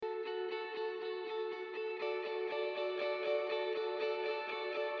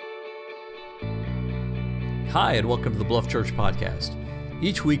Hi, and welcome to the Bluff Church Podcast.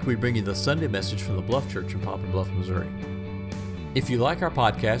 Each week we bring you the Sunday message from the Bluff Church in Poplar Bluff, Missouri. If you like our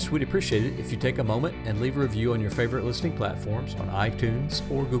podcast, we'd appreciate it if you take a moment and leave a review on your favorite listening platforms on iTunes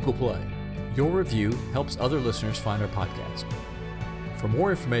or Google Play. Your review helps other listeners find our podcast. For more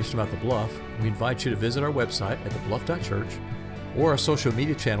information about The Bluff, we invite you to visit our website at thebluff.church or our social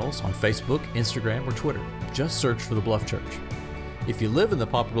media channels on Facebook, Instagram, or Twitter. Just search for The Bluff Church. If you live in the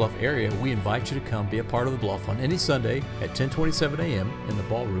Poplar Bluff area, we invite you to come be a part of The Bluff on any Sunday at 10:27 a.m. in the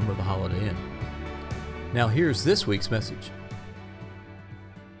ballroom of the Holiday Inn. Now here's this week's message.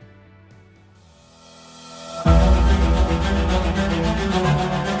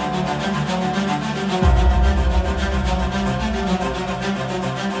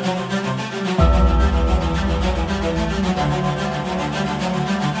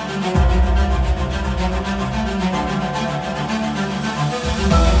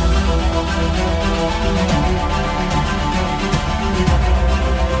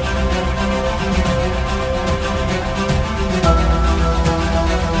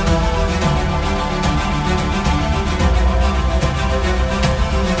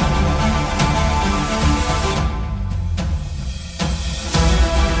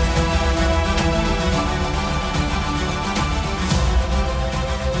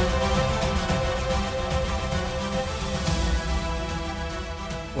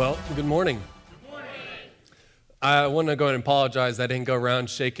 Well, good morning. I want to go ahead and apologize. I didn't go around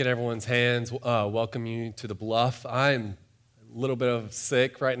shaking everyone's hands, welcome you to the Bluff. I'm a little bit of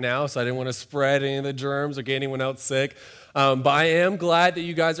sick right now, so I didn't want to spread any of the germs or get anyone else sick. But I am glad that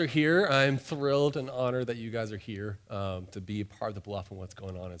you guys are here. I'm thrilled and honored that you guys are here to be a part of the Bluff and what's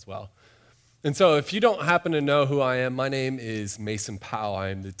going on as well. And so if you don't happen to know who I am, my name is Mason Powell. I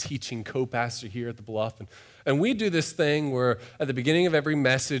am the teaching co-pastor here at the Bluff. And we do this thing where at the beginning of every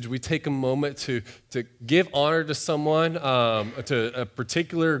message, we take a moment to give honor to someone, to a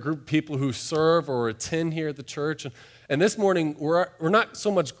particular group of people who serve or attend here at the church. And this morning, we're not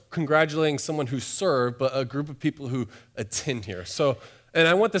so much congratulating someone who served, but a group of people who attend here. So, and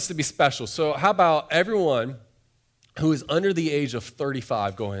I want this to be special. So how about everyone who is under the age of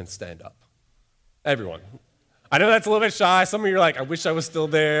 35, go ahead and stand up. Everyone. I know that's a little bit shy. Some of you are like, I wish I was still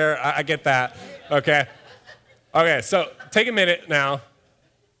there. I get that. Okay. Okay, so take a minute now.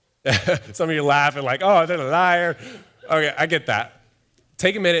 Some of you laughing like, oh, they're a liar. Okay, I get that.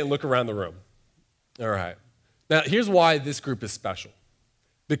 Take a minute and look around the room. All right. Now, here's why this group is special.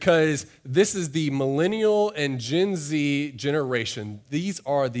 Because this is the millennial and Gen Z generation. These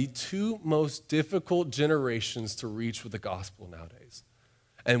are the two most difficult generations to reach with the gospel nowadays.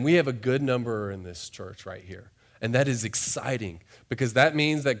 And we have a good number in this church right here. And that is exciting because that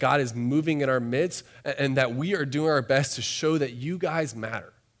means that God is moving in our midst and that we are doing our best to show that you guys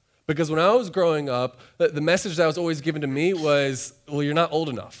matter. Because when I was growing up, the message that was always given to me was, well, you're not old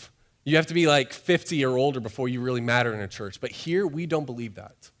enough. You have to be like 50 or older before you really matter in a church. But here, we don't believe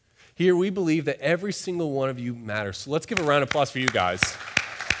that. Here, we believe that every single one of you matters. So let's give a round of applause for you guys.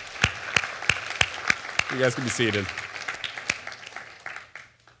 You guys can be seated.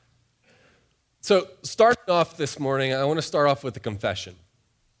 So starting off this morning, I want to start off with a confession.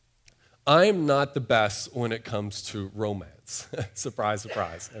 I'm not the best when it comes to romance. Surprise,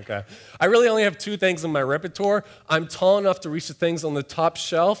 surprise, okay? I really only have two things in my repertoire. I'm tall enough to reach the things on the top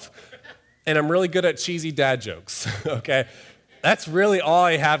shelf, and I'm really good at cheesy dad jokes, okay? That's really all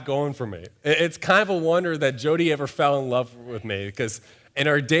I have going for me. It's kind of a wonder that Jody ever fell in love with me because in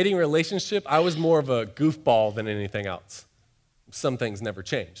our dating relationship, I was more of a goofball than anything else. Some things never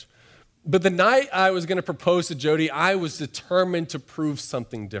change. But the night I was going to propose to Jody, I was determined to prove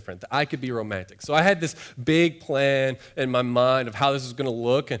something different, that I could be romantic. So I had this big plan in my mind of how this was going to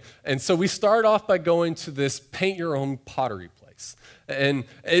look. And so we started off by going to this paint-your-own pottery place. And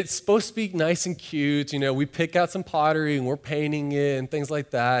it's supposed to be nice and cute. You know, we pick out some pottery and we're painting it and things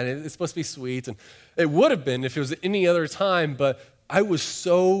like that. And it's supposed to be sweet. And it would have been if it was any other time, but I was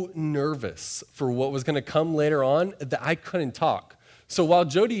so nervous for what was going to come later on that I couldn't talk. So while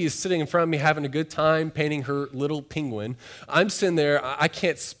Jody is sitting in front of me having a good time painting her little penguin, I'm sitting there, I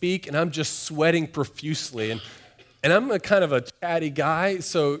can't speak, and I'm just sweating profusely. And I'm a kind of a chatty guy,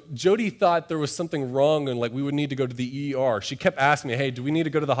 so Jody thought there was something wrong and like we would need to go to the ER. She kept asking me, hey, do we need to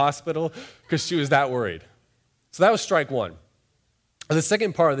go to the hospital? Because she was that worried. So that was strike one. The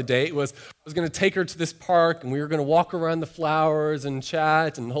second part of the date was I was going to take her to this park, and we were going to walk around the flowers and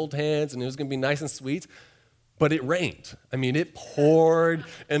chat and hold hands, and it was going to be nice and sweet. But it rained. I mean, it poured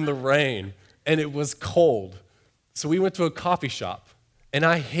in the rain, and it was cold. So we went to a coffee shop, and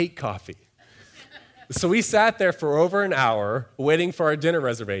I hate coffee. So we sat there for over an hour waiting for our dinner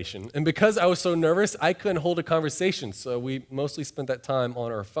reservation. And because I was so nervous, I couldn't hold a conversation. So we mostly spent that time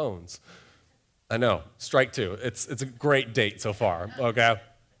on our phones. I know, strike two. It's a great date so far, okay?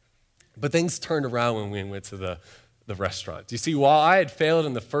 But things turned around when we went to the restaurant. You see, while I had failed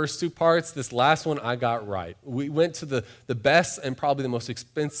in the first two parts, this last one I got right. We went to the best and probably the most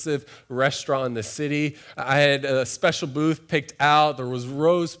expensive restaurant in the city. I had a special booth picked out. There was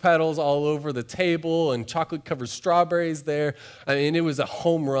rose petals all over the table and chocolate-covered strawberries there. I mean, it was a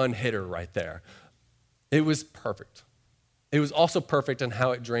home run hitter right there. It was perfect. It was also perfect in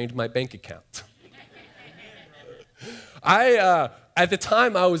how it drained my bank account. At the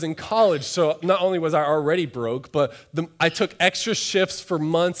time, I was in college, so not only was I already broke, but I took extra shifts for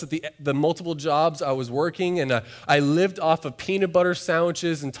months at the multiple jobs I was working, and I lived off of peanut butter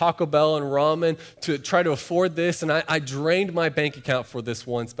sandwiches and Taco Bell and ramen to try to afford this, and I drained my bank account for this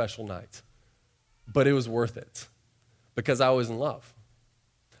one special night. But it was worth it because I was in love.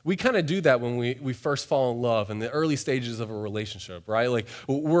 We kind of do that when we first fall in love in the early stages of a relationship, right? Like,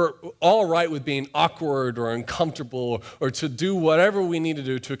 we're all right with being awkward or uncomfortable or to do whatever we need to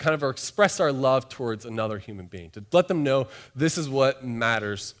do to kind of express our love towards another human being, to let them know this is what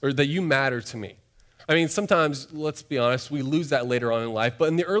matters or that you matter to me. I mean, sometimes, let's be honest, we lose that later on in life, but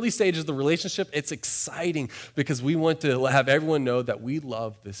in the early stages of the relationship, it's exciting because we want to have everyone know that we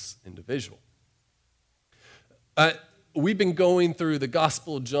love this individual. We've been going through the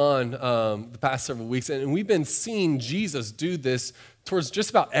Gospel of John the past several weeks, and we've been seeing Jesus do this towards just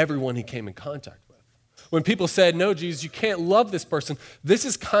about everyone he came in contact with. When people said, no, Jesus, you can't love this person, this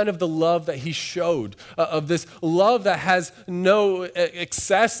is kind of the love that he showed, of this love that has no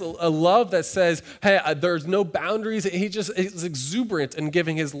excess, a love that says, hey, there's no boundaries. He just is exuberant in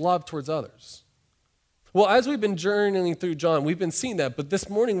giving his love towards others. Well, as we've been journeying through John, we've been seeing that, but this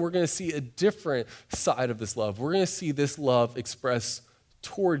morning we're going to see a different side of this love. We're going to see this love expressed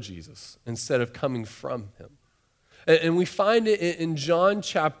toward Jesus instead of coming from him. And we find it in John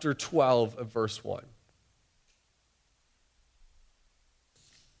chapter 12, verse 1.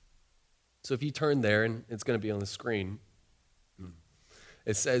 So if you turn there, and it's going to be on the screen,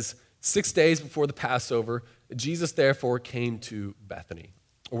 it says, 6 days before the Passover, Jesus therefore came to Bethany,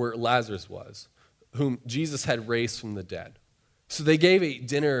 where Lazarus was, whom Jesus had raised from the dead. So they gave a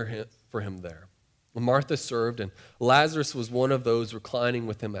dinner for him there. Martha served, and Lazarus was one of those reclining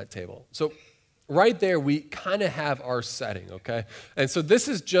with him at table. So right there, we kind of have our setting, okay? And so this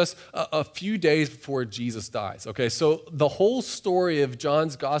is just a few days before Jesus dies, okay? So the whole story of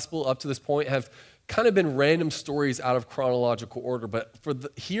John's gospel up to this point have kind of been random stories out of chronological order, but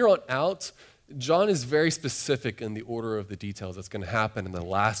here on out, John is very specific in the order of the details that's going to happen in the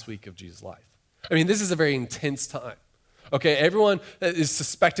last week of Jesus' life. I mean, this is a very intense time. Okay, everyone is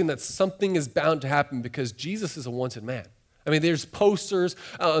suspecting that something is bound to happen because Jesus is a wanted man. I mean, there's posters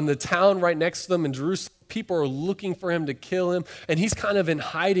in the town right next to them in Jerusalem. People are looking for him to kill him, and he's kind of in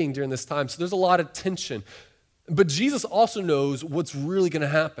hiding during this time. So there's a lot of tension. But Jesus also knows what's really going to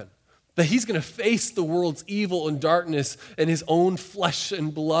happen, that he's going to face the world's evil and darkness in his own flesh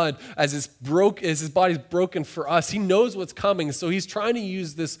and blood as his body's broken for us. He knows what's coming, so he's trying to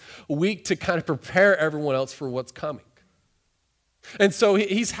use this week to kind of prepare everyone else for what's coming. And so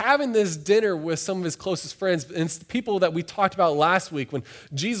he's having this dinner with some of his closest friends, and it's the people that we talked about last week when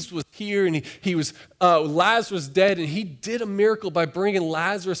Jesus was here and he was Lazarus dead, and he did a miracle by bringing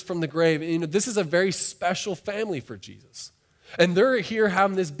Lazarus from the grave. And, this is a very special family for Jesus. And they're here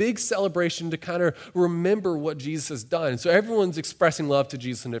having this big celebration to kind of remember what Jesus has done. So everyone's expressing love to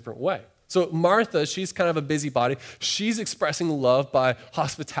Jesus in a different way. So Martha, she's kind of a busybody. She's expressing love by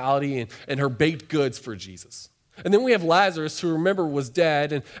hospitality and her baked goods for Jesus. And then we have Lazarus, who remember was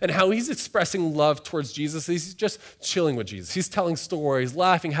dead, and how he's expressing love towards Jesus. He's just chilling with Jesus. He's telling stories,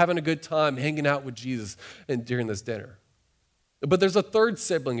 laughing, having a good time, hanging out with Jesus during this dinner. But there's a third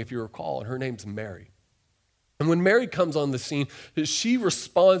sibling, if you recall, and her name's Mary. And when Mary comes on the scene, she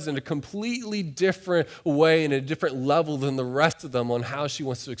responds in a completely different way and a different level than the rest of them on how she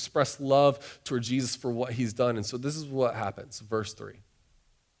wants to express love toward Jesus for what he's done. And so this is what happens, verse 3.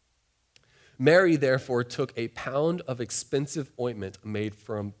 Mary, therefore, took a pound of expensive ointment made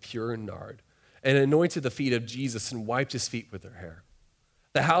from pure nard and anointed the feet of Jesus and wiped his feet with her hair.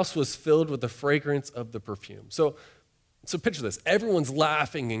 The house was filled with the fragrance of the perfume. So picture this. Everyone's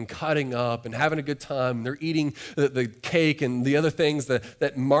laughing and cutting up and having a good time. They're eating the cake and the other things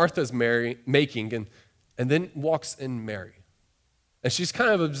that Martha's making. And then walks in Mary. And she's kind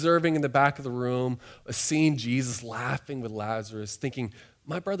of observing in the back of the room, seeing Jesus laughing with Lazarus, thinking,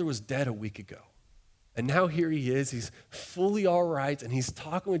 my brother was dead a week ago. And now here he is. He's fully all right. And he's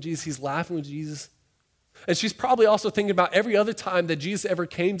talking with Jesus. He's laughing with Jesus. And she's probably also thinking about every other time that Jesus ever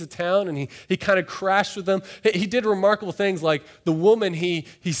came to town and he kind of crashed with them. He did remarkable things like the woman he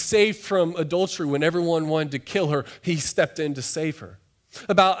saved from adultery when everyone wanted to kill her, he stepped in to save her.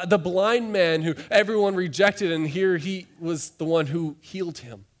 About the blind man who everyone rejected, and here he was the one who healed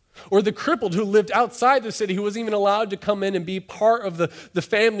him. Or the crippled who lived outside the city, who wasn't even allowed to come in and be part of the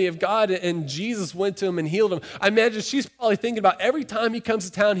family of God, and Jesus went to him and healed him. I imagine she's probably thinking about every time he comes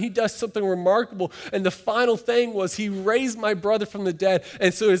to town, he does something remarkable. And the final thing was, he raised my brother from the dead.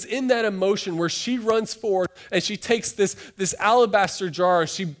 And so it's in that emotion where she runs forward and she takes this alabaster jar,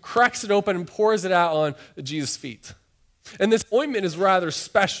 she cracks it open and pours it out on Jesus' feet. And this ointment is rather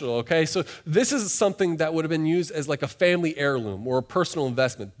special, okay? So this is something that would have been used as like a family heirloom or a personal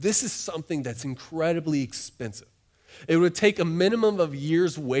investment. This is something that's incredibly expensive. It would take a minimum of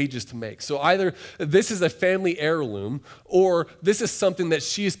years' wages to make. So either this is a family heirloom, or this is something that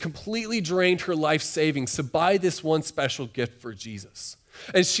she has completely drained her life savings to buy this one special gift for Jesus.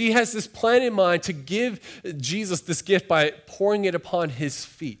 And she has this plan in mind to give Jesus this gift by pouring it upon his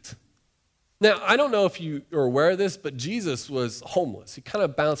feet. Now, I don't know if you are aware of this, but Jesus was homeless. He kind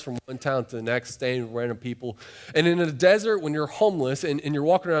of bounced from one town to the next, staying with random people. And in the desert, when you're homeless and you're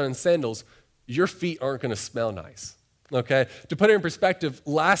walking around in sandals, your feet aren't going to smell nice, okay? To put it in perspective,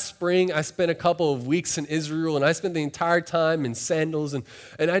 last spring, I spent a couple of weeks in Israel, and I spent the entire time in sandals, and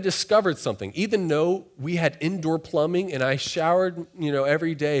I discovered something. Even though we had indoor plumbing and I showered,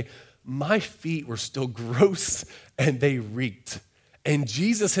 every day, my feet were still gross and they reeked. And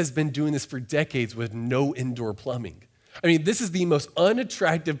Jesus has been doing this for decades with no indoor plumbing. I mean, this is the most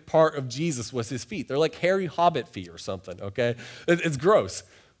unattractive part of Jesus was his feet. They're like hairy hobbit feet or something, okay? It's gross.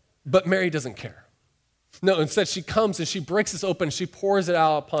 But Mary doesn't care. No, instead she comes and she breaks this open and she pours it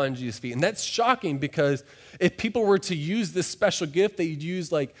out upon Jesus' feet. And that's shocking because if people were to use this special gift, they'd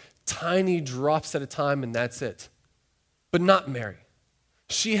use like tiny drops at a time and that's it. But not Mary.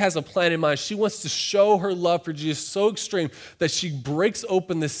 She has a plan in mind. She wants to show her love for Jesus so extreme that she breaks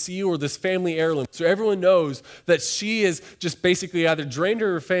open the seal or this family heirloom so everyone knows that she has just basically either drained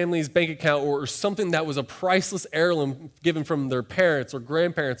her family's bank account or something that was a priceless heirloom given from their parents or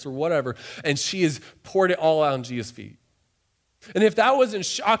grandparents or whatever, and she has poured it all out on Jesus' feet. And if that wasn't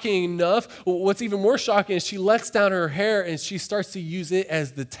shocking enough, what's even more shocking is she lets down her hair and she starts to use it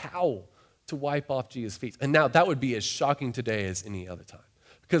as the towel to wipe off Jesus' feet. And now that would be as shocking today as any other time.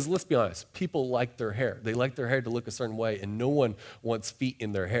 Because let's be honest, people like their hair. They like their hair to look a certain way, and no one wants feet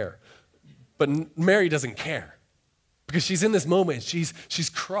in their hair. But Mary doesn't care because she's in this moment. She's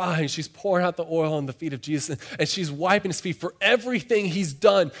crying. She's pouring out the oil on the feet of Jesus, and she's wiping his feet for everything he's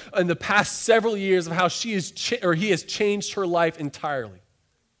done in the past several years of how he has changed her life entirely.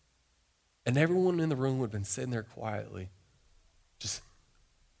 And everyone in the room would have been sitting there quietly, just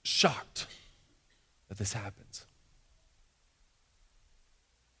shocked that this happens.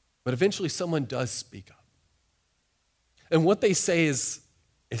 But eventually someone does speak up. And what they say is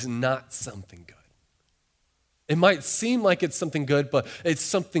not something good. It might seem like it's something good, but it's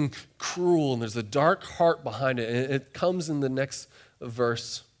something cruel, and there's a dark heart behind it. And it comes in the next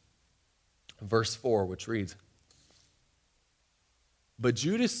verse, verse 4, which reads, "But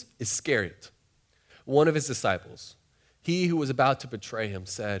Judas Iscariot, one of his disciples, he who was about to betray him,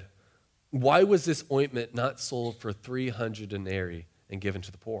 said, 'Why was this ointment not sold for 300 denarii and given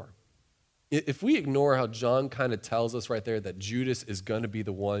to the poor?'" If we ignore how John kind of tells us right there that Judas is going to be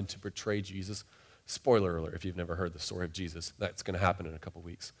the one to betray Jesus, spoiler alert if you've never heard the story of Jesus, that's going to happen in a couple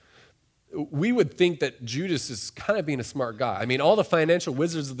weeks. We would think that Judas is kind of being a smart guy. I mean, all the financial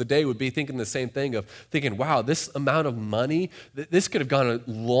wizards of the day would be thinking the same thing of thinking, wow, this amount of money, this could have gone a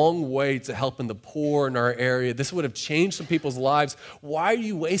long way to helping the poor in our area. This would have changed some people's lives. Why are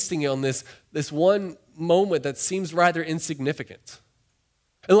you wasting it on this one moment that seems rather insignificant?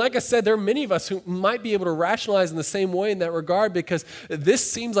 And like I said, there are many of us who might be able to rationalize in the same way in that regard because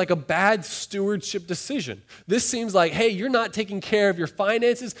this seems like a bad stewardship decision. This seems like, hey, you're not taking care of your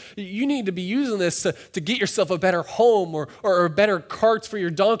finances. You need to be using this to get yourself a better home or better carts for your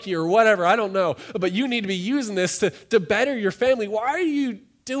donkey or whatever. I don't know. But you need to be using this to better your family. Why are you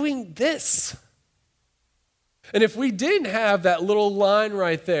doing this? And if we didn't have that little line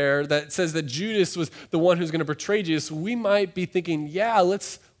right there that says that Judas was the one who's going to betray Jesus, we might be thinking, yeah,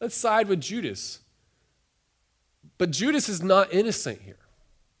 let's side with Judas. But Judas is not innocent here.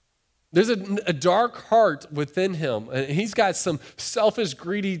 There's a dark heart within him, and he's got some selfish,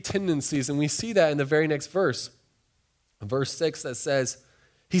 greedy tendencies, and we see that in the very next verse, verse 6, that says,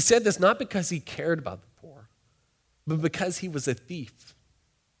 "He said this not because he cared about the poor, but because he was a thief.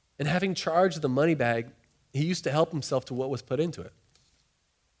 And having charge of the money bag, he used to help himself to what was put into it."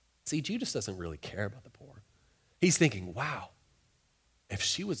 See, Judas doesn't really care about the poor. He's thinking, wow, if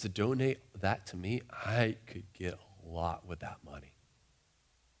she was to donate that to me, I could get a lot with that money.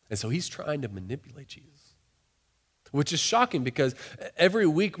 And so he's trying to manipulate Jesus, which is shocking because every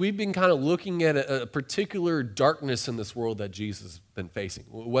week we've been kind of looking at a particular darkness in this world that Jesus has been facing,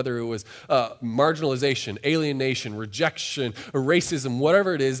 whether it was marginalization, alienation, rejection, or racism,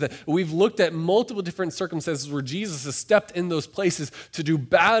 whatever it is, that we've looked at multiple different circumstances where Jesus has stepped in those places to do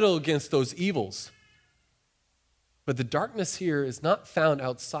battle against those evils. But the darkness here is not found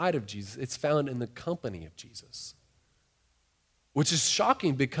outside of Jesus, it's found in the company of Jesus, which is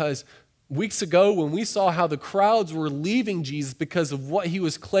shocking because weeks ago, when we saw how the crowds were leaving Jesus because of what he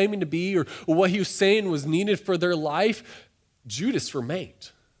was claiming to be or what he was saying was needed for their life, Judas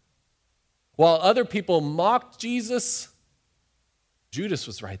remained. While other people mocked Jesus, Judas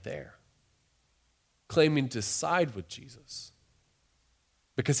was right there, claiming to side with Jesus.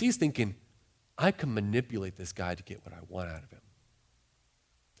 Because he's thinking, I can manipulate this guy to get what I want out of him.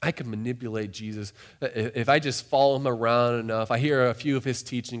 I can manipulate Jesus if I just follow him around enough. I hear a few of his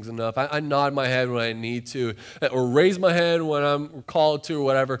teachings enough. I nod my head when I need to, or raise my hand when I'm called to, or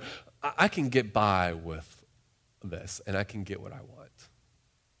whatever. I can get by with this, and I can get what I want.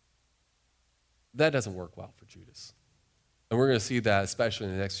 That doesn't work well for Judas. And we're going to see that, especially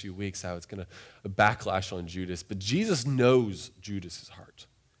in the next few weeks, how it's going to backlash on Judas. But Jesus knows Judas's heart.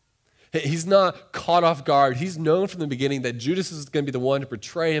 He's not caught off guard. He's known from the beginning that Judas is going to be the one to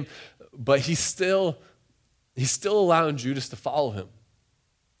betray him, but he's still allowing Judas to follow him.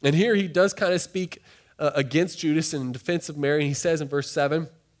 And here he does kind of speak against Judas in defense of Mary. And he says in verse 7,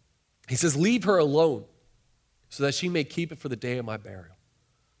 he says, leave her alone so that she may keep it for the day of my burial.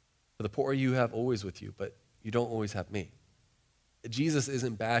 For the poor you have always with you, but you don't always have me. Jesus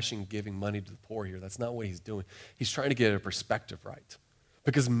isn't bashing giving money to the poor here. That's not what he's doing. He's trying to get a perspective right.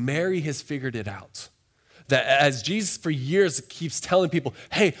 Because Mary has figured it out. That as Jesus for years keeps telling people,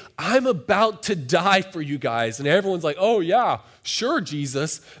 hey, I'm about to die for you guys. And everyone's like, oh yeah, sure,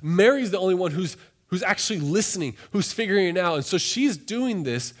 Jesus. Mary's the only one who's actually listening, who's figuring it out. And so she's doing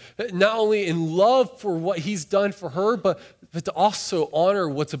this not only in love for what he's done for her, but to also honor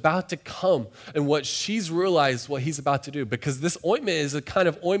what's about to come and what she's realized what he's about to do. Because this ointment is a kind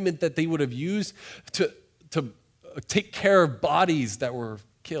of ointment that they would have used to take care of bodies that were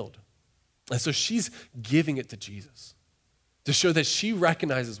killed. And so she's giving it to Jesus to show that she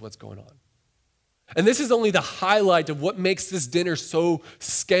recognizes what's going on. And this is only the highlight of what makes this dinner so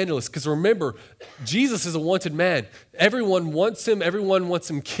scandalous. Because remember, Jesus is a wanted man. Everyone wants him. Everyone wants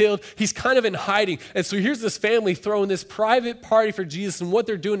him killed. He's kind of in hiding. And so here's this family throwing this private party for Jesus. And what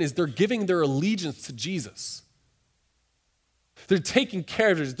they're doing is they're giving their allegiance to Jesus. They're taking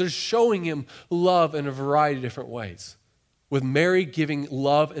care of it. They're showing him love in a variety of different ways. With Mary giving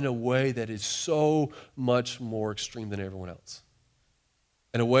love in a way that is so much more extreme than everyone else.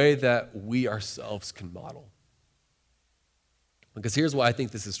 In a way that we ourselves can model. Because here's what I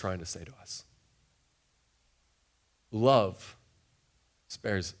think this is trying to say to us. Love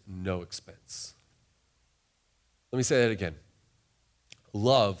spares no expense. Let me say that again.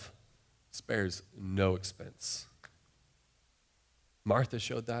 Love spares no expense. Martha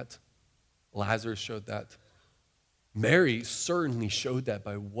showed that. Lazarus showed that. Mary certainly showed that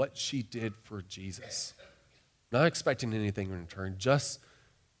by what she did for Jesus. Not expecting anything in return, just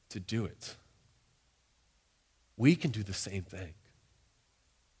to do it. We can do the same thing.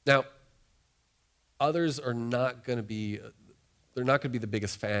 Now, others are not going to be, they're not going to be the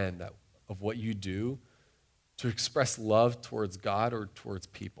biggest fan of what you do to express love towards God or towards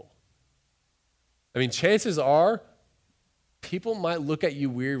people. I mean, chances are, people might look at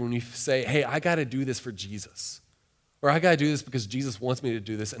you weird when you say, hey, I got to do this for Jesus. Or I got to do this because Jesus wants me to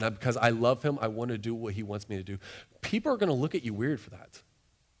do this, and because I love him, I want to do what he wants me to do. People are going to look at you weird for that.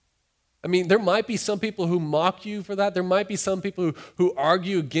 I mean, there might be some people who mock you for that. There might be some people who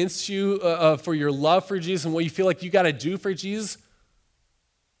argue against you for your love for Jesus and what you feel like you got to do for Jesus.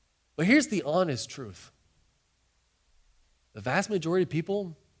 But here's the honest truth. The vast majority of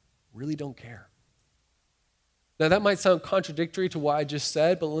people really don't care. Now, that might sound contradictory to what I just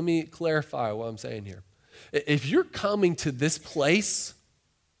said, but let me clarify what I'm saying here. If you're coming to this place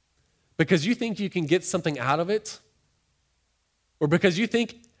because you think you can get something out of it, or because you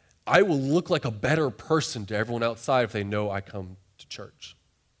think I will look like a better person to everyone outside if they know I come to church,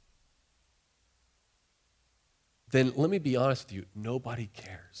 then let me be honest with you, nobody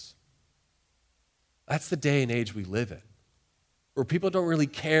cares. That's the day and age we live in, where people don't really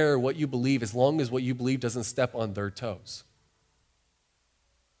care what you believe as long as what you believe doesn't step on their toes.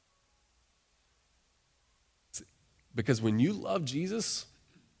 Because when you love Jesus,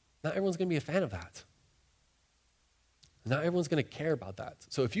 Not everyone's going to be a fan of that. Not everyone's going to care about that.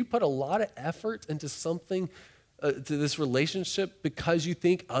 So if you put a lot of effort into something, to this relationship because you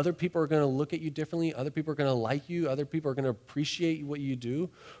think other people are going to look at you differently, other people are going to like you, other people are going to appreciate what you do,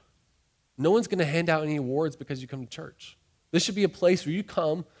 no one's going to hand out any awards because you come to church. This should be a place where you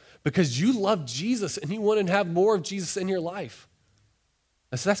come because you love Jesus and you want to have more of Jesus in your life.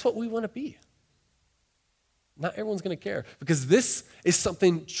 And so that's what we want to be. Not everyone's going to care because this is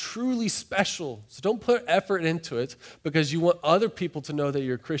something truly special. So don't put effort into it because you want other people to know that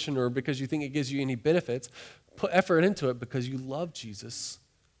you're a Christian or because you think it gives you any benefits. Put effort into it because you love Jesus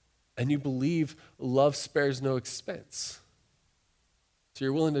and you believe love spares no expense. So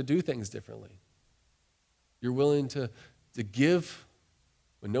you're willing to do things differently. You're willing to give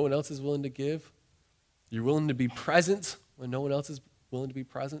when no one else is willing to give. You're willing to be present when no one else is willing to be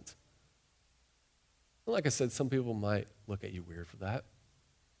present. And like I said, some people might look at you weird for that.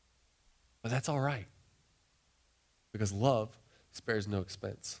 But that's all right. Because love spares no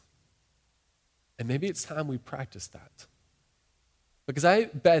expense. And maybe it's time we practice that. Because I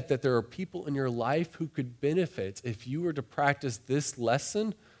bet that there are people in your life who could benefit if you were to practice this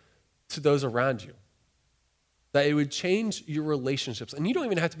lesson to those around you. That it would change your relationships. And you don't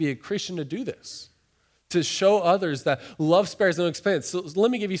even have to be a Christian to do this. To show others that love spares no expense. So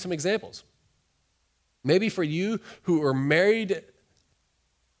let me give you some examples. Maybe for you who are married,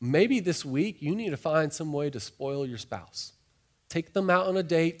 maybe this week you need to find some way to spoil your spouse. Take them out on a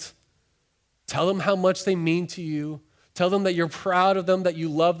date. Tell them how much they mean to you. Tell them that you're proud of them, that you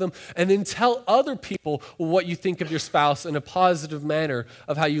love them, and then tell other people what you think of your spouse in a positive manner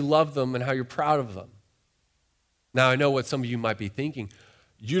of how you love them and how you're proud of them. Now, I know what some of you might be thinking.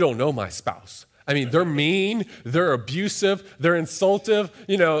 You don't know my spouse. I mean, they're mean, they're abusive, they're insultive.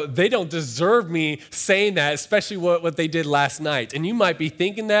 They don't deserve me saying that, especially what they did last night. And you might be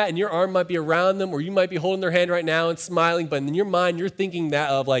thinking that, and your arm might be around them, or you might be holding their hand right now and smiling, but in your mind, you're thinking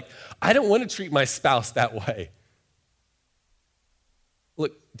that of like, I don't want to treat my spouse that way.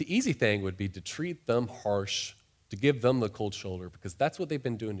 Look, the easy thing would be to treat them harsh, to give them the cold shoulder, because that's what they've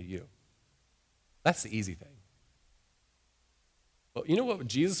been doing to you. That's the easy thing. But you know what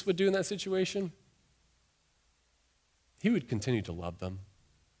Jesus would do in that situation? He would continue to love them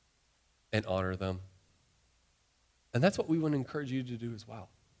and honor them. And that's what we want to encourage you to do as well.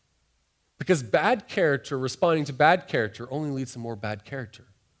 Because bad character responding to bad character only leads to more bad character.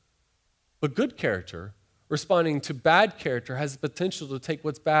 But good character responding to bad character has the potential to take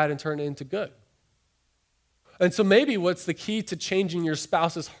what's bad and turn it into good. And so maybe what's the key to changing your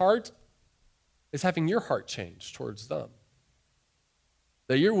spouse's heart is having your heart changed towards them.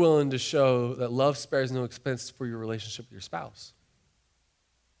 That you're willing to show that love spares no expense for your relationship with your spouse.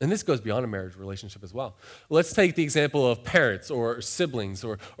 And this goes beyond a marriage relationship as well. Let's take the example of parents or siblings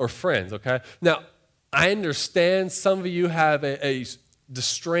or friends, okay? Now, I understand some of you have a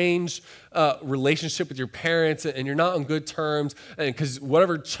estranged relationship with your parents and you're not on good terms because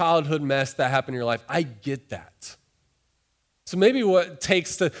whatever childhood mess that happened in your life, I get that. So maybe what it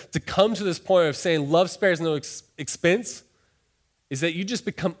takes to come to this point of saying love spares no expense is that you just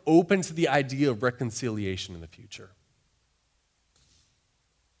become open to the idea of reconciliation in the future.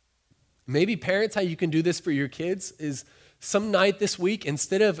 Maybe parents, how you can do this for your kids is some night this week,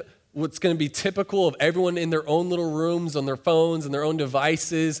 instead of what's going to be typical of everyone in their own little rooms, on their phones and their own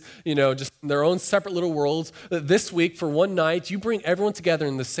devices, just in their own separate little worlds, this week for one night, you bring everyone together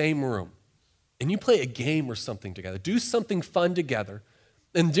in the same room and you play a game or something together. Do something fun together.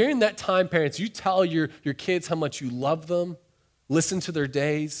 And during that time, parents, you tell your kids how much you love them, listen to their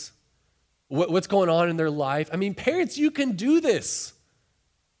days, what's going on in their life. I mean, parents, you can do this.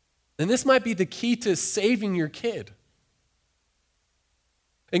 And this might be the key to saving your kid.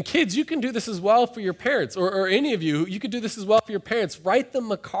 And kids, you can do this as well for your parents, or any of you can do this as well for your parents. Write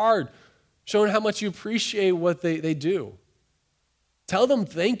them a card showing how much you appreciate what they do. Tell them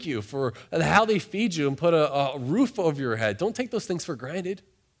thank you for how they feed you and put a roof over your head. Don't take those things for granted.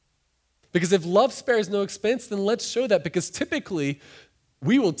 Because if love spares no expense, then let's show that. Because typically,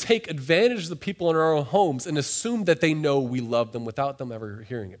 we will take advantage of the people in our own homes and assume that they know we love them without them ever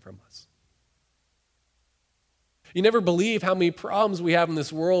hearing it from us. You never believe how many problems we have in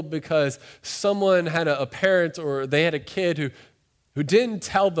this world because someone had a parent or they had a kid who didn't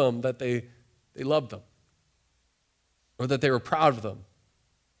tell them that they loved them or that they were proud of them.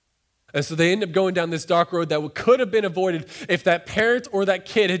 And so they end up going down this dark road that could have been avoided if that parent or that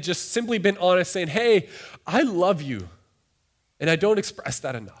kid had just simply been honest, saying, hey, I love you, and I don't express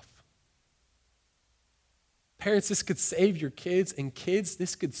that enough. Parents, this could save your kids, and kids,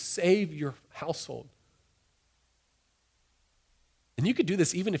 this could save your household. And you could do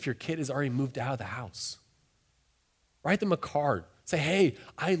this even if your kid has already moved out of the house. Write them a card. Say, hey,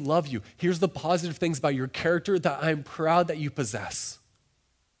 I love you. Here's the positive things about your character that I'm proud that you possess.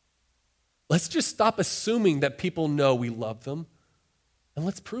 Let's just stop assuming that people know we love them, and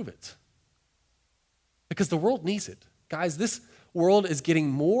let's prove it. Because the world needs it. Guys, this world is getting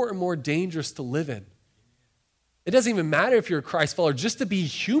more and more dangerous to live in. It doesn't even matter if you're a Christ follower. Just to be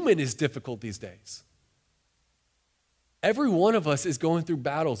human is difficult these days. Every one of us is going through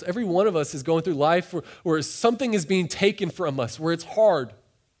battles. Every one of us is going through life where something is being taken from us, where it's hard.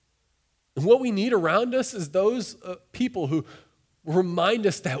 And what we need around us is those people who remind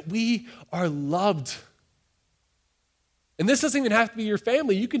us that we are loved. And this doesn't even have to be your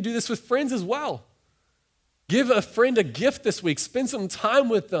family. You can do this with friends as well. Give a friend a gift this week. Spend some time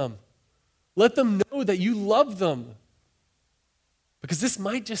with them. Let them know that you love them. Because this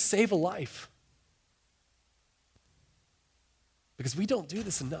might just save a life. Because we don't do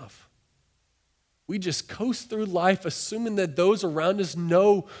this enough. We just coast through life assuming that those around us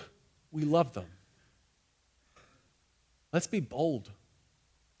know we love them. Let's be bold.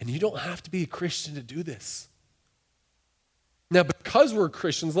 And you don't have to be a Christian to do this. Now, because we're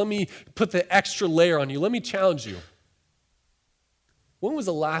Christians, let me put the extra layer on you. Let me challenge you. When was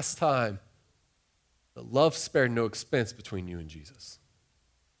the last time that love spared no expense between you and Jesus?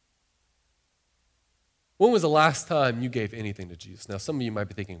 When was the last time you gave anything to Jesus? Now, some of you might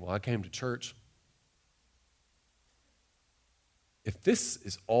be thinking, well, I came to church. If this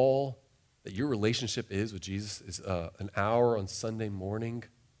is all that your relationship is with Jesus, is an hour on Sunday morning,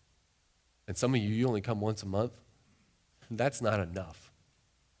 and some of you only come once a month, that's not enough.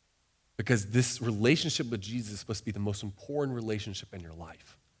 Because this relationship with Jesus is supposed to be the most important relationship in your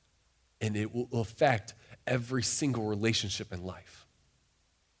life. And it will affect every single relationship in life.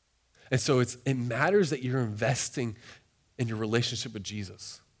 And so it matters that you're investing in your relationship with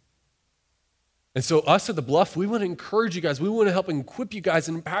Jesus. And so us at The Bluff, we want to encourage you guys. We want to help equip you guys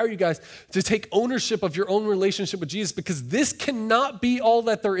and empower you guys to take ownership of your own relationship with Jesus, because this cannot be all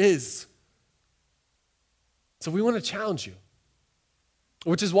that there is. So we want to challenge you.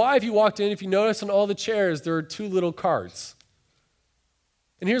 Which is why if you walked in, if you notice on all the chairs, there are 2 little cards.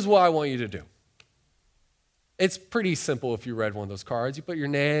 And here's what I want you to do. It's pretty simple if you read one of those cards. You put your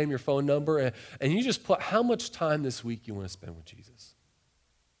name, your phone number, and you just put how much time this week you want to spend with Jesus.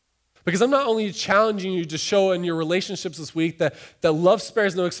 Because I'm not only challenging you to show in your relationships this week that love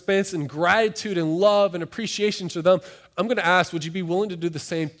spares no expense, and gratitude and love and appreciation to them, I'm going to ask, would you be willing to do the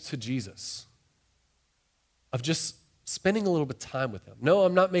same to Jesus? Of just spending a little bit of time with him. No,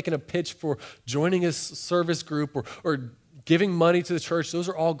 I'm not making a pitch for joining a service group or giving money to the church. Those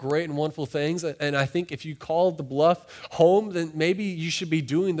are all great and wonderful things. And I think if you call The Bluff home, then maybe you should be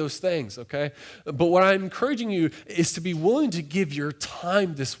doing those things, okay? But what I'm encouraging you is to be willing to give your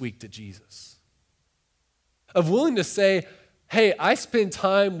time this week to Jesus. Of willing to say, hey, I spend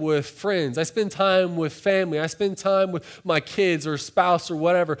time with friends. I spend time with family. I spend time with my kids or spouse or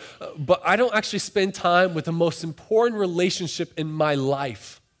whatever. But I don't actually spend time with the most important relationship in my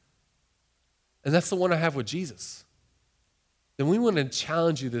life. And that's the one I have with Jesus. Then we want to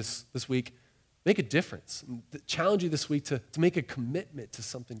challenge you this week, make a difference. Challenge you this week to make a commitment to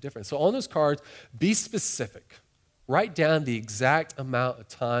something different. So on those cards, be specific. Write down the exact amount of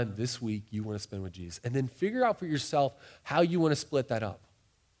time this week you want to spend with Jesus. And then figure out for yourself how you want to split that up.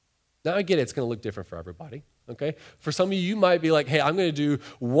 Now I get it, it's going to look different for everybody. Okay? For some of you might be like, hey, I'm going to do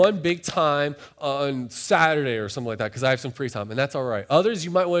one big time on Saturday or something like that because I have some free time, and that's all right. Others,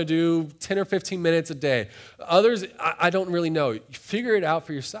 you might want to do 10 or 15 minutes a day. Others, I don't really know. Figure it out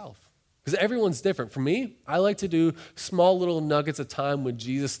for yourself because everyone's different. For me, I like to do small little nuggets of time with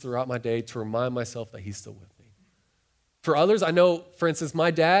Jesus throughout my day to remind myself that he's still with me. For others, I know, for instance,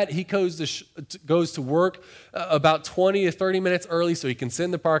 my dad, he goes to work about 20 to 30 minutes early so he can sit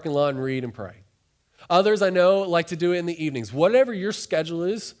in the parking lot and read and pray. Others I know like to do it in the evenings. Whatever your schedule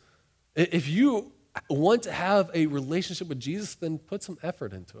is, if you want to have a relationship with Jesus, then put some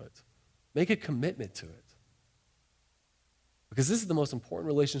effort into it. Make a commitment to it. Because this is the most important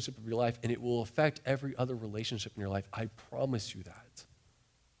relationship of your life, and it will affect every other relationship in your life. I promise you that.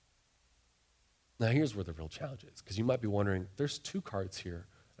 Now here's where the real challenge is, because you might be wondering, there's 2 cards here,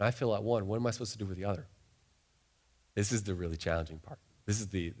 and I fill out one. What am I supposed to do with the other? This is the really challenging part. This is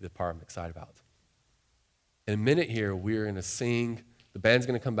the part I'm excited about. In a minute here, we're going to sing. The band's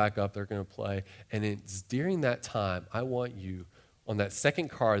going to come back up. They're going to play. And it's during that time, I want you, on that second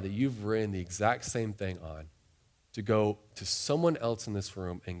card that you've written the exact same thing on, to go to someone else in this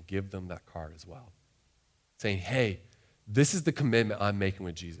room and give them that card as well. Saying, hey, this is the commitment I'm making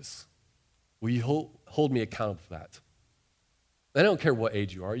with Jesus. Will you hold me accountable for that? I don't care what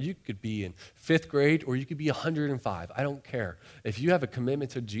age you are. You could be in 5th grade or you could be 105. I don't care. If you have a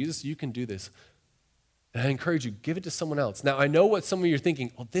commitment to Jesus, you can do this. And I encourage you, give it to someone else. Now, I know what some of you are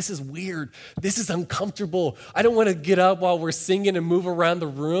thinking. Oh, this is weird. This is uncomfortable. I don't want to get up while we're singing and move around the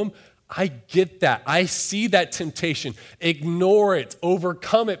room. I get that. I see that temptation. Ignore it.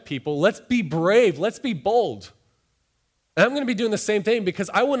 Overcome it, people. Let's be brave. Let's be bold. And I'm going to be doing the same thing because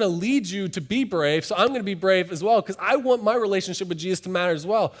I want to lead you to be brave, so I'm going to be brave as well because I want my relationship with Jesus to matter as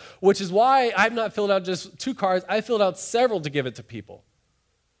well, which is why I've not filled out just 2 cards. I filled out several to give it to people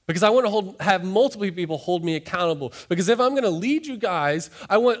because I want to have multiple people hold me accountable because if I'm going to lead you guys,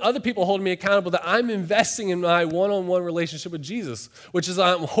 I want other people holding me accountable that I'm investing in my one-on-one relationship with Jesus, which is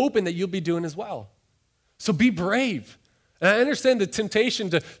I'm hoping that you'll be doing as well. So be brave. And I understand the temptation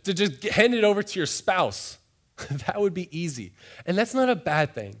to just hand it over to your spouse. That would be easy. And that's not a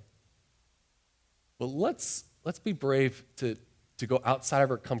bad thing. But let's be brave to go outside of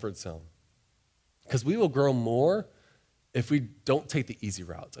our comfort zone. Because we will grow more if we don't take the easy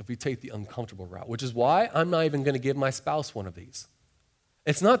routes, if we take the uncomfortable route, which is why I'm not even going to give my spouse one of these.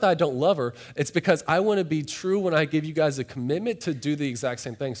 It's not that I don't love her. It's because I want to be true when I give you guys a commitment to do the exact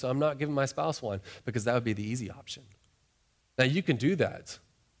same thing. So I'm not giving my spouse one because that would be the easy option. Now, you can do that,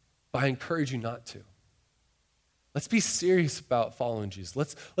 but I encourage you not to. Let's be serious about following Jesus.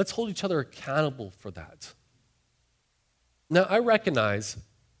 Let's hold each other accountable for that. Now, I recognize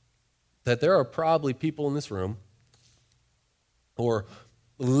that there are probably people in this room or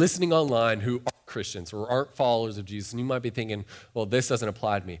listening online who aren't Christians or aren't followers of Jesus, and you might be thinking, well, this doesn't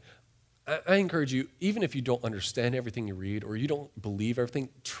apply to me. I encourage you, even if you don't understand everything you read or you don't believe everything,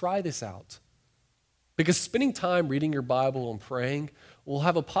 try this out. Because spending time reading your Bible and praying will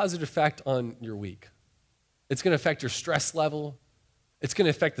have a positive effect on your week. It's going to affect your stress level. It's going to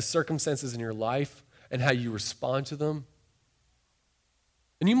affect the circumstances in your life and how you respond to them.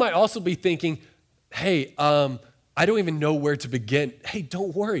 And you might also be thinking, hey, I don't even know where to begin. Hey,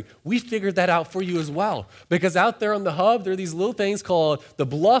 don't worry. We figured that out for you as well. Because out there on the hub, there are these little things called the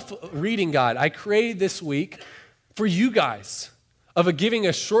Bluff Reading Guide I created this week for you guys of giving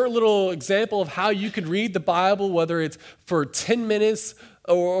a short little example of how you could read the Bible, whether it's for 10 minutes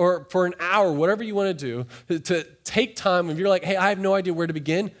or for an hour, whatever you want to do, to take time. If you're like, hey, I have no idea where to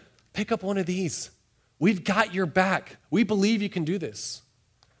begin, pick up one of these. We've got your back. We believe you can do this.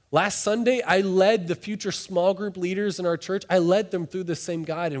 Last Sunday, I led the future small group leaders in our church. I led them through this same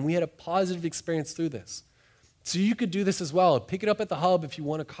guide, and we had a positive experience through this. So you could do this as well. Pick it up at the hub if you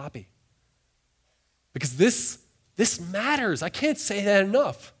want a copy. Because this matters. I can't say that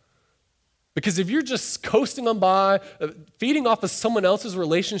enough. Because if you're just coasting on by, feeding off of someone else's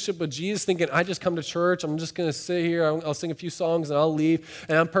relationship with Jesus, thinking, I just come to church, I'm just going to sit here, I'll sing a few songs and I'll leave,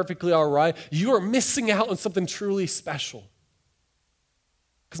 and I'm perfectly all right, you are missing out on something truly special.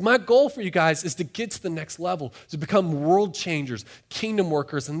 Because my goal for you guys is to get to the next level, to become world changers, kingdom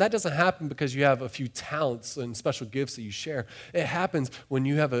workers, and that doesn't happen because you have a few talents and special gifts that you share. It happens when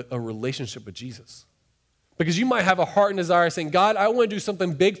you have a relationship with Jesus. Because you might have a heart and desire saying, God, I want to do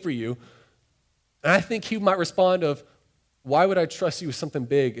something big for you. And I think he might respond of, why would I trust you with something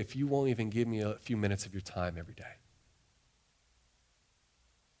big if you won't even give me a few minutes of your time every day?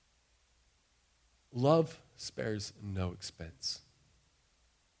 Love spares no expense.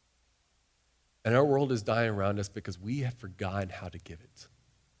 And our world is dying around us because we have forgotten how to give it.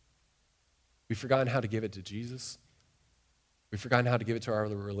 We've forgotten how to give it to Jesus. We've forgotten how to give it to our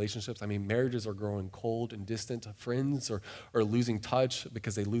other relationships. I mean, marriages are growing cold and distant. Friends are losing touch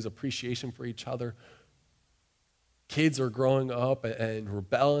because they lose appreciation for each other. Kids are growing up and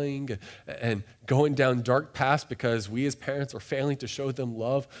rebelling and going down dark paths because we as parents are failing to show them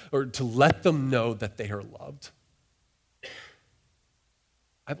love or to let them know that they are loved.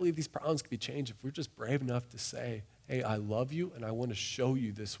 I believe these problems can be changed if we're just brave enough to say, hey, I love you and I want to show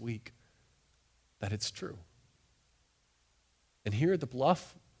you this week that it's true. And here at the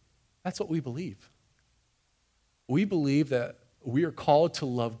Bluff, that's what we believe. We believe that we are called to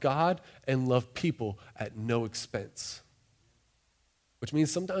love God and love people at no expense. Which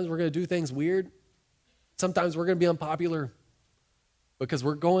means sometimes we're going to do things weird. Sometimes we're going to be unpopular because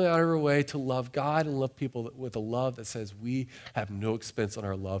we're going out of our way to love God and love people with a love that says we have no expense on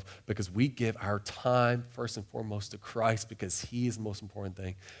our love because we give our time first and foremost to Christ because he is the most important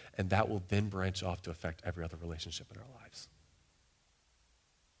thing, and that will then branch off to affect every other relationship in our lives.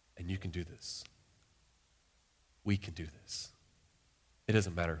 And you can do this. We can do this. It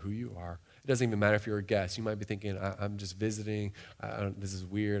doesn't matter who you are. It doesn't even matter if you're a guest. You might be thinking, I'm just visiting. This is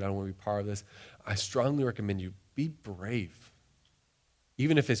weird. I don't want to be part of this. I strongly recommend you be brave.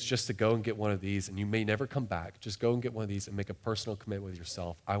 even if it's just to go and get one of these, and you may never come back, just go and get one of these and make a personal commitment with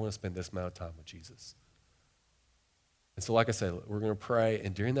yourself. I want to spend this amount of time with Jesus. And so like I said, we're going to pray,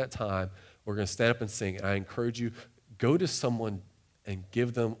 and during that time, we're going to stand up and sing. And I encourage you, go to someone and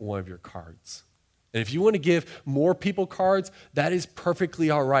give them one of your cards. And if you want to give more people cards, that is perfectly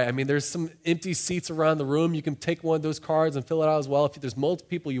all right. I mean, there's some empty seats around the room. You can take one of those cards and fill it out as well if there's multiple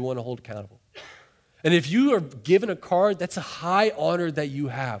people you want to hold accountable. And if you are given a card, that's a high honor that you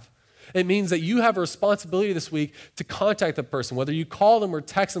have. It means that you have a responsibility this week to contact the person, whether you call them or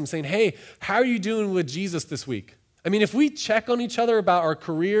text them saying, hey, how are you doing with Jesus this week? I mean, if we check on each other about our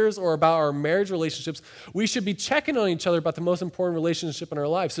careers or about our marriage relationships, we should be checking on each other about the most important relationship in our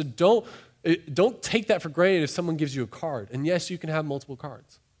life. So don't take that for granted if someone gives you a card. And yes, you can have multiple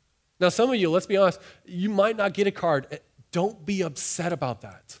cards. Now, some of you, let's be honest, you might not get a card. Don't be upset about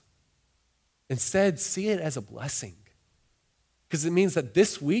that. Instead, see it as a blessing. Because it means that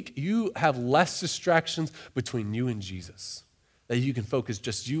this week, you have less distractions between you and Jesus. That you can focus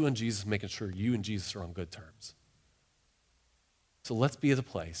just you and Jesus, making sure you and Jesus are on good terms. So let's be the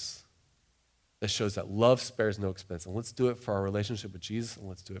place that shows that love spares no expense. And let's do it for our relationship with Jesus, and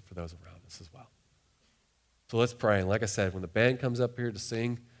let's do it for those around us as well. So let's pray. And like I said, when the band comes up here to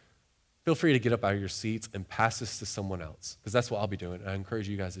sing, feel free to get up out of your seats and pass this to someone else, because that's what I'll be doing. And I encourage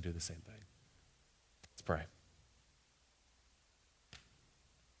you guys to do the same thing. Let's pray.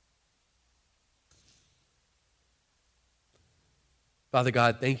 Father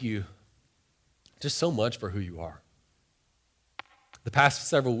God, thank you just so much for who you are. The past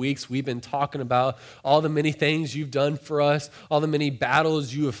several weeks, we've been talking about all the many things you've done for us, all the many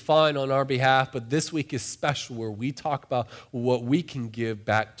battles you have fought on our behalf, but this week is special where we talk about what we can give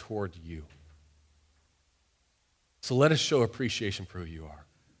back toward you. So let us show appreciation for who you are.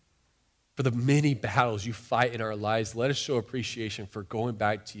 For the many battles you fight in our lives, let us show appreciation for going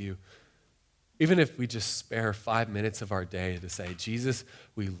back to you. Even if we just spare 5 minutes of our day to say, Jesus,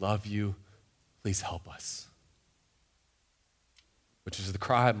 we love you, please help us. Which is the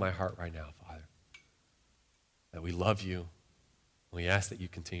cry of my heart right now, Father, that we love you, and we ask that you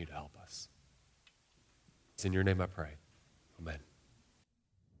continue to help us. It's in your name I pray. Amen.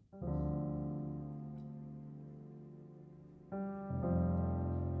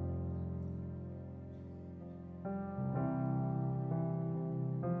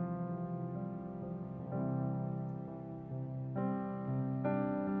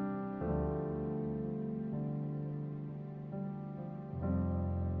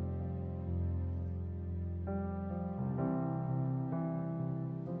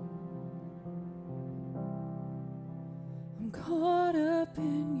 Caught up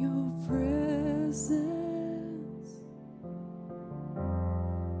in your presence,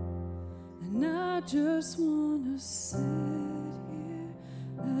 and I just want to sit here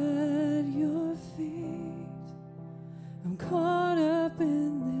at your feet. I'm caught up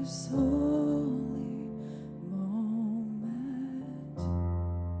in this holy moment.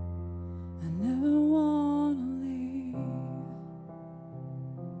 I never want to leave.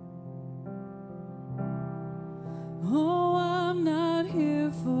 Oh, I'm not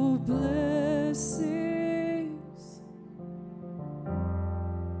here for blessings.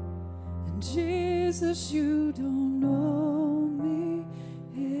 And Jesus, you don't know me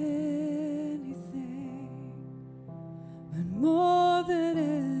anything, but more than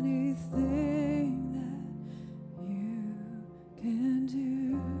anything that you can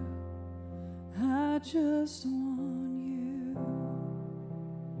do, I just want you.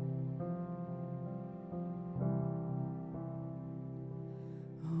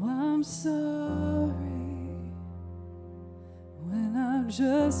 Oh, I'm sorry when I've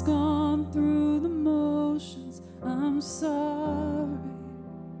just gone through the motions. I'm sorry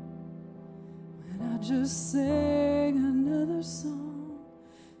when I just sang another song.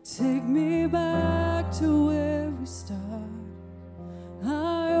 Take me back to where we started.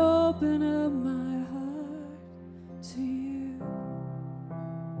 I open up my heart to you.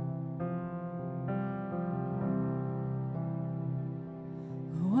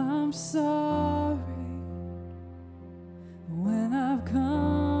 Oh, I'm sorry when I've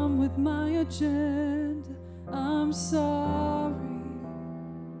come with my agenda. I'm sorry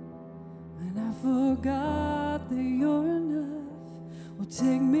when I forgot that you're enough. Well,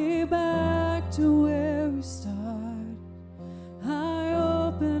 take me back to where we started. I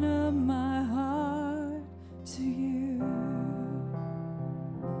open up my heart to you.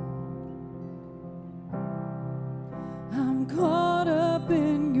 I'm caught up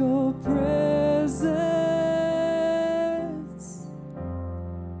in your presence,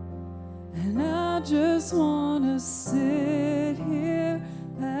 and I just want to sit here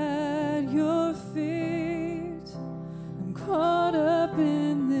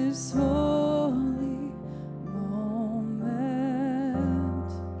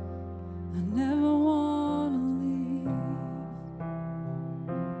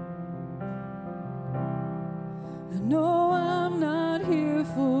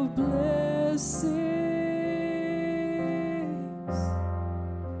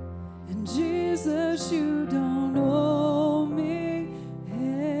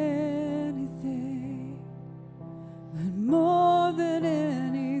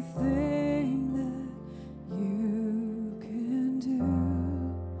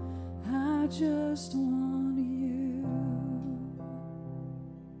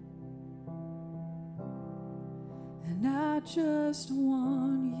just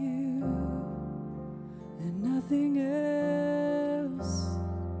want you and nothing else,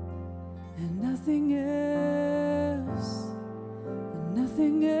 and nothing else, and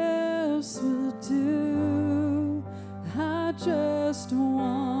nothing else will do. I just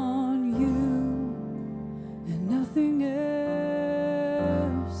want you and nothing else,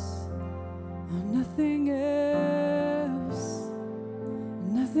 or nothing else,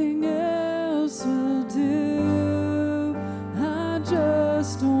 nothing else will do. I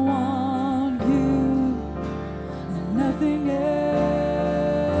just want you and nothing else,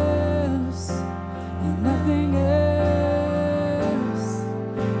 and nothing else,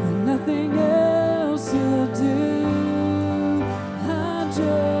 and nothing else will do. I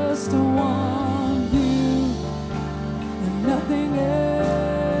just want you and nothing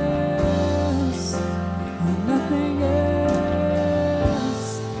else, and nothing else,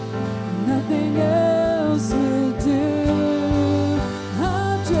 nothing else will do.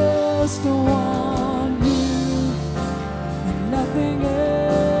 I just want you and nothing else,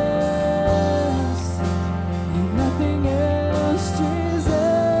 and nothing else,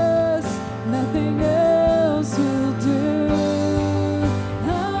 Jesus, nothing else will do.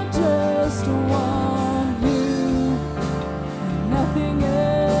 I just want you and nothing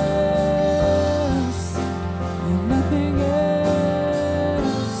else, and nothing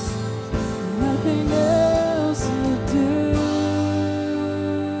else, nothing else will do.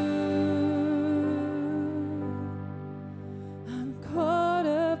 I'm caught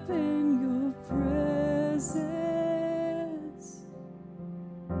up in your presence,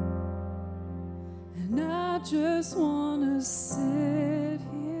 and I just want to sit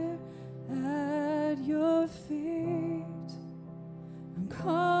here at your feet. I'm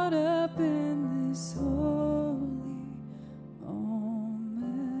caught up in this holy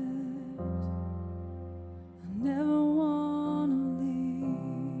moment. I never want to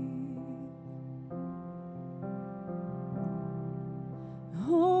leave.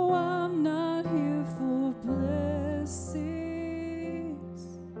 Oh, I'm not here for blessings.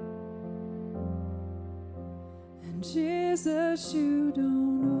 And Jesus, you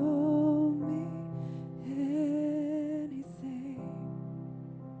don't owe me anything.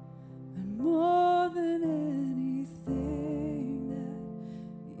 And more than anything that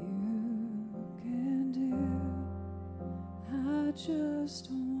you can do, I just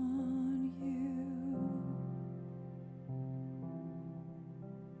want